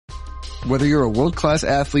Whether you're a world-class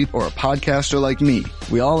athlete or a podcaster like me,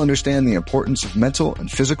 we all understand the importance of mental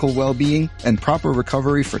and physical well-being and proper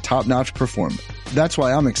recovery for top-notch performance. That's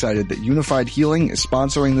why I'm excited that Unified Healing is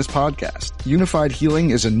sponsoring this podcast. Unified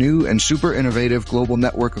Healing is a new and super innovative global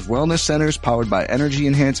network of wellness centers powered by Energy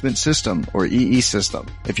Enhancement System, or EE System.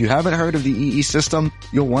 If you haven't heard of the EE System,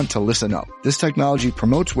 you'll want to listen up. This technology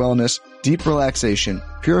promotes wellness, deep relaxation,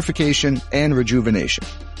 purification, and rejuvenation.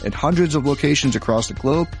 In hundreds of locations across the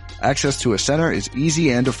globe, access to a center is easy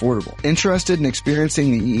and affordable. Interested in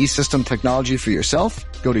experiencing the EE System technology for yourself?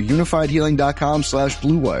 Go to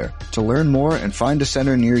unifiedhealing.com/bluewire to learn more and find a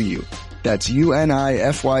center near you. That's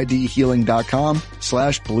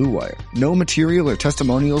unifydhealing.com/bluewire. No material or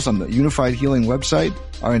testimonials on the Unified Healing website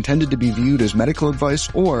are intended to be viewed as medical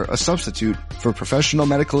advice or a substitute for professional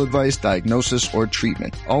medical advice, diagnosis, or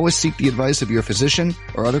treatment. Always seek the advice of your physician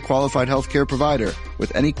or other qualified healthcare provider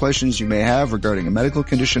with any questions you may have regarding a medical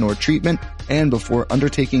condition or treatment and before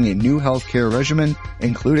undertaking a new healthcare regimen,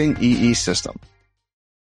 including EE System.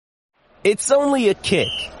 It's only a kick,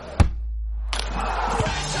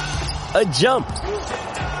 a jump,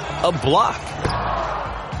 a block.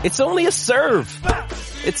 It's only a serve.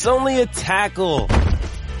 It's only a tackle,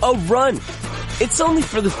 a run. It's only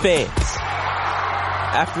for the fans.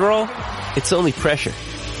 After all, it's only pressure.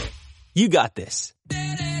 You got this.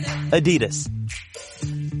 Adidas.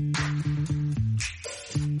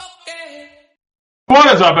 What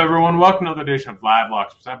is up, everyone? Welcome to another edition of Live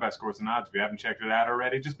Locks presented by Scores and Odds. If you haven't checked it out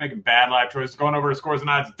already, just making bad live choices. Going over to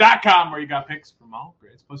scoresandodds.com where you got picks from all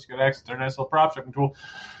grades. Plus, you got access to our nice little prop checking tool.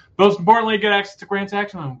 Most importantly, you get access to Grant's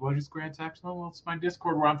Action Line. What is Grant's Action Line? Well, it's my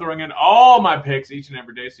Discord where I'm throwing in all my picks each and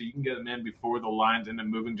every day so you can get them in before the lines end up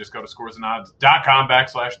moving. Just go to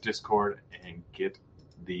scoresandodds.com/Discord and get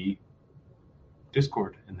the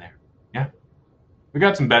Discord in there. Yeah. We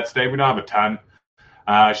got some bets today. We don't have a ton.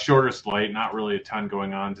 Shorter slate, not really a ton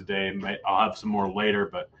going on today. I'll have some more later,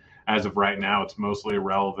 but as of right now, it's mostly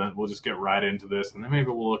irrelevant. We'll just get right into this, and then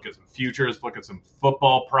maybe we'll look at some futures, look at some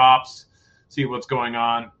football props, see what's going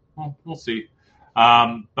on. Well, we'll see.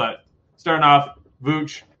 But starting off,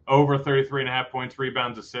 Vooch, over 33.5 points,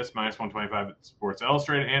 rebounds, assists, minus 125 at Sports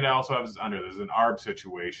Illustrated, and I also have this under. There's an ARB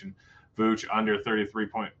situation. Vooch, under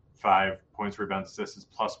 33.5 points, rebounds, assists, is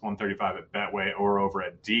plus 135 at Betway or over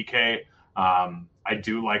at DK. I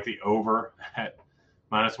do like the over at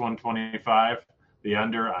minus 125. The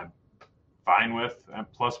under I'm fine with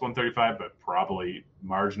at plus 135, but probably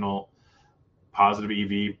marginal positive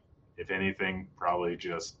EV. If anything, probably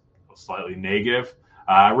just slightly negative.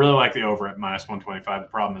 I really like the over at minus 125. The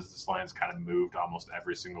problem is this line's kind of moved almost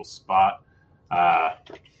every single spot.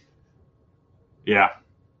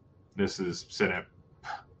 This is sitting at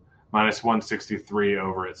minus 163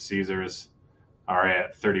 over at Caesars. All right,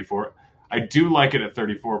 at 34. I do like it at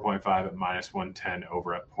 34.5 at minus 110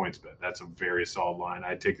 over at PointsBet. That's a very solid line.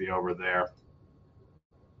 I'd take the over there.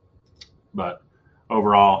 But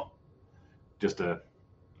overall, just a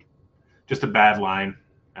bad line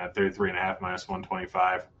at 33.5 minus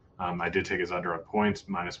 125. I did take his under on points,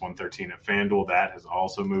 minus 113 at FanDuel. That has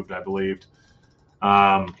also moved, I believed.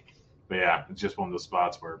 But yeah, it's just one of those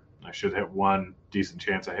spots where I should hit one, decent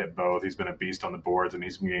chance I hit both. He's been a beast on the boards, and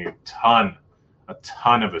he's been getting a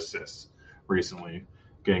ton of assists recently,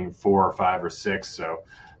 getting 4 or 5 or 6. So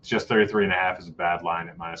it's just 33.5 is a bad line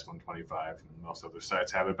at minus 125. And most other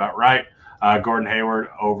sites have it about right. Gordon Hayward,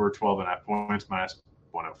 over 12.5 points, minus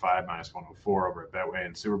 105, minus 104 over at Betway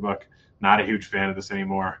and Superbook. Not a huge fan of this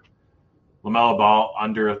anymore. LaMelo Ball,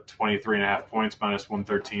 under 23.5 points, minus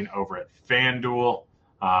 113 over at FanDuel.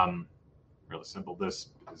 Really simple. This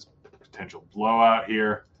is potential blowout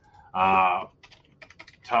here.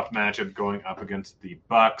 Tough matchup going up against the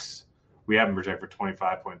Bucks. We have him projected for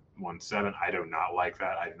 25.17. I do not like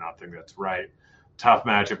that. I do not think that's right. Tough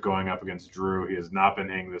matchup going up against Drew. He has not been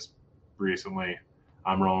hitting this recently.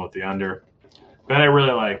 I'm rolling with the under. But I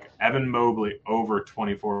really like Evan Mobley, over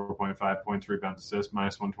 24.5 points, rebounds, assists,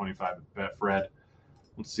 minus 125 at Betfred.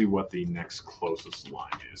 Let's see what the next closest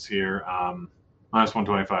line is here. Minus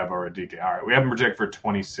 125 over at DK. All right, we have him projected for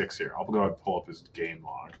 26 here. I'll go ahead and pull up his game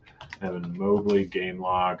log. Evan Mobley, game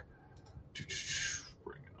log.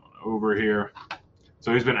 Bring it on over here.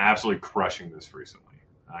 So he's been absolutely crushing this recently.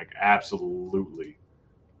 Like, absolutely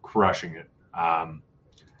crushing it.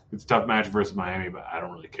 It's a tough match versus Miami, but I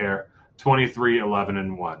don't really care. 23, 11,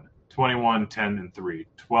 and 1. 21, 10, and 3.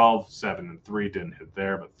 12, 7, and 3. Didn't hit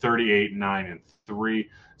there, but 38, 9, and 3.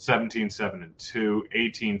 17, 7, and 2.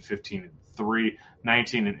 18, 15, and 3.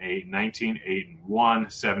 19, and 8. 19, 8, and 1.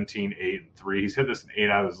 17, 8, and 3. He's hit this in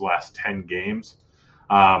 8 out of his last 10 games.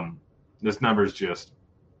 This number is just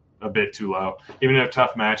a bit too low. Even in a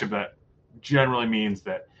tough matchup generally means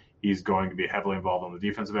that he's going to be heavily involved on the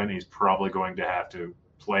defensive end. He's probably going to have to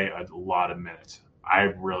play a lot of minutes. I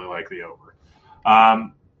really like the over.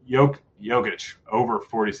 Jokic, over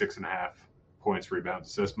 46.5 points, rebounds,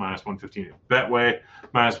 assists, -115 at Betway,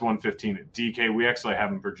 -115 at DK. We actually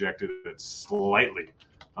haven't projected it slightly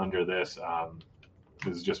under this.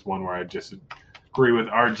 This is just one where I just agree with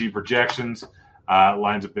RG projections.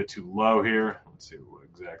 Line's a bit too low here. Let's see what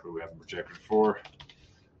exactly we haven't projected for.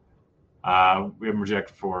 We haven't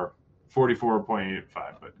projected for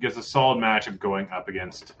 44.85, but gets a solid matchup going up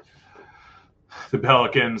against the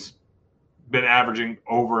Pelicans. Been averaging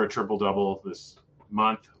over a triple-double this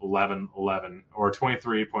month, 11-11, or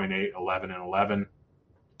 23.8, 11, and 11.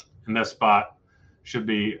 And this spot should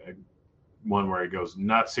be one where he goes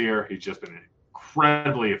nuts here. He's just been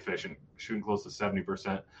incredibly efficient, shooting close to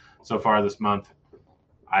 70% so far this month.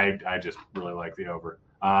 I just really like the over.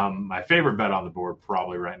 My favorite bet on the board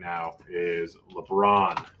probably right now is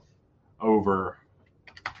LeBron over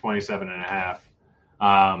 27.5.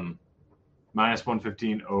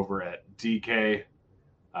 -115 over at DK.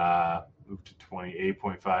 Moved to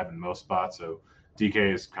 28.5 in most spots. So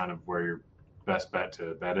DK is kind of where your best bet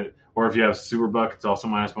to bet it. Or if you have Superbook, it's also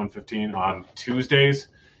 -115. On Tuesdays,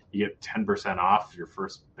 you get 10% off your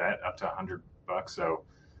first bet up to $100. So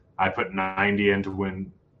I put 90 in to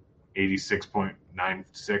win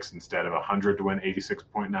 86.96 instead of 100 to win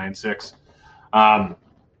 86.96.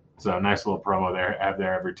 So nice little promo there. Have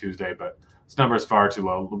there every Tuesday, but this number is far too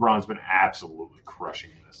low. LeBron's been absolutely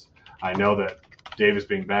crushing this. I know that Davis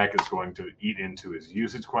being back is going to eat into his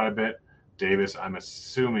usage quite a bit. Davis, I'm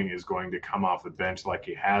assuming, is going to come off the bench like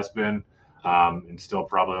he has been, and still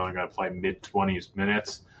probably only going to play mid-20s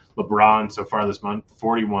minutes. LeBron, so far this month,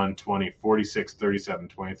 41, 20, 46, 37,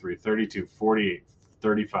 23, 32, 48,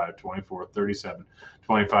 35, 24, 37,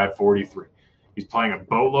 25, 43. He's playing a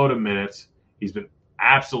boatload of minutes. He's been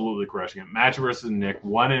absolutely crushing it. Match versus Nick,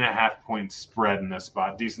 1.5 point spread in this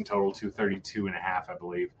spot. Decent total, 232.5, I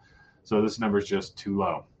believe. So this number is just too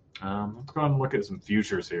low. Let's go ahead and look at some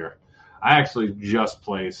futures here. I actually just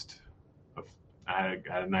placed I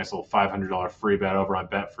had a nice little $500 free bet over on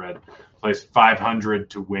Betfred. Placed 500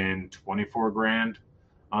 to win 24 grand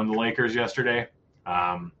on the Lakers yesterday.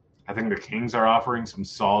 I think the Kings are offering some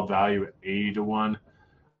solid value at 80 to 1.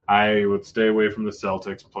 I would stay away from the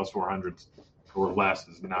Celtics. Plus 400 or less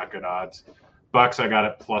is not good odds. Bucks, I got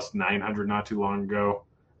it plus 900 not too long ago.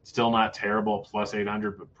 Still not terrible, plus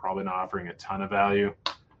 800, but probably not offering a ton of value.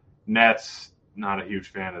 Nets, not a huge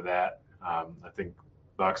fan of that. I think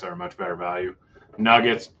Bucks are a much better value.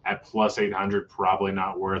 Nuggets at plus 800, probably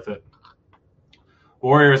not worth it.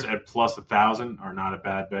 Warriors at plus 1,000 are not a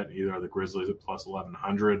bad bet. Either are the Grizzlies at plus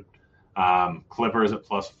 1,100. Clippers at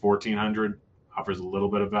plus 1,400 offers a little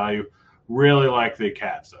bit of value. Really like the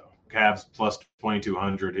Cavs, though. Cavs plus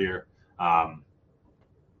 2,200 here.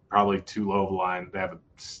 Probably too low of a line. They have a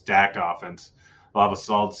stacked offense. They'll have a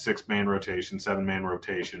solid 6-man rotation, 7-man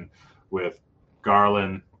rotation with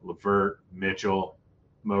Garland, LeVert, Mitchell,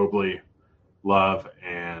 Mobley, Love,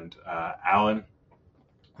 and Allen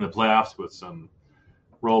in the playoffs with some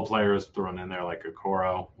role players thrown in there like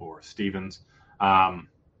Okoro or Stevens.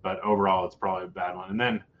 But overall, it's probably a bad one. And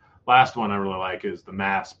then last one I really like is the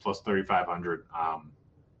Mavs plus 3,500.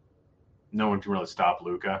 No one can really stop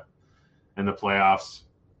Luka in the playoffs.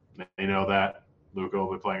 They know that. Luka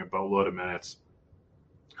will be playing a boatload of minutes.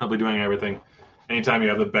 He'll be doing everything. Anytime you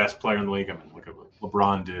have the best player in the league, I mean, look at what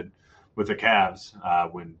LeBron did with the Cavs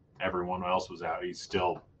when everyone else was out. He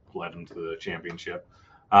still led them to the championship.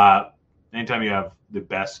 Anytime you have the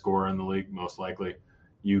best scorer in the league, most likely,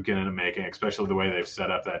 you can end up making, especially the way they've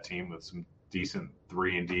set up that team with some decent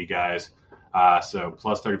 3-and-D guys. So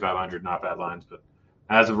plus 3,500, not bad lines. But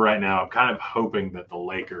as of right now, I'm kind of hoping that the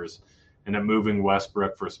Lakers end up moving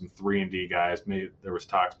Westbrook for some 3-and-D guys. Maybe there was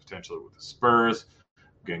talks potentially with the Spurs,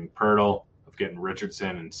 getting Pirtle, of getting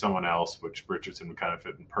Richardson and someone else, which Richardson would kind of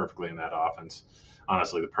fit in perfectly in that offense.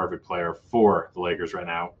 Honestly, the perfect player for the Lakers right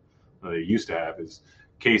now they used to have is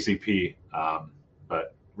KCP.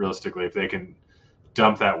 But realistically, if they can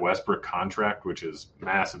dump that Westbrook contract, which is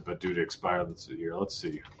massive but due to expire this year, let's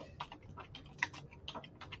see.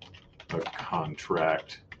 A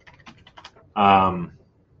contract.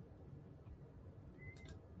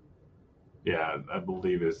 Yeah, I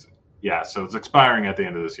believe is so it's expiring at the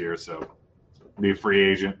end of this year, so be a free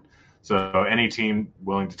agent. So any team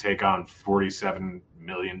willing to take on $47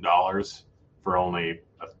 million for only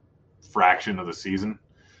a fraction of the season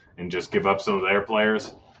and just give up some of their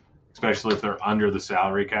players, especially if they're under the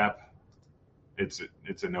salary cap, it's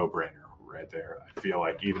a no-brainer right there. I feel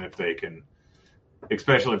like even if they can,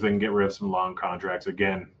 especially if they can get rid of some long contracts,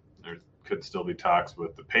 again, could still be talks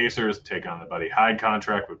with the Pacers to take on the Buddy Hyde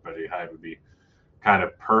contract, but Buddy Hyde would be kind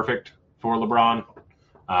of perfect for LeBron.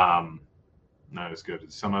 Not as good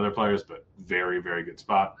as some other players, but very, very good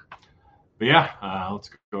spot. But yeah, let's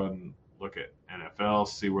go ahead and look at NFL,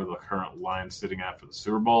 see where the current line's sitting at for the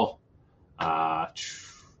Super Bowl.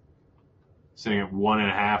 Sitting at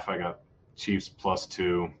 1.5. I got Chiefs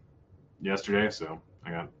 +2 yesterday, so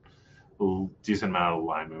I got a decent amount of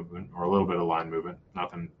line movement, or a little bit of line movement.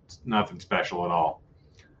 Nothing special at all.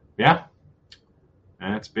 Yeah,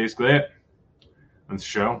 and that's basically it. That's the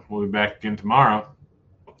show. We'll be back again tomorrow.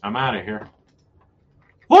 I'm out of here.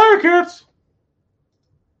 Later, kids!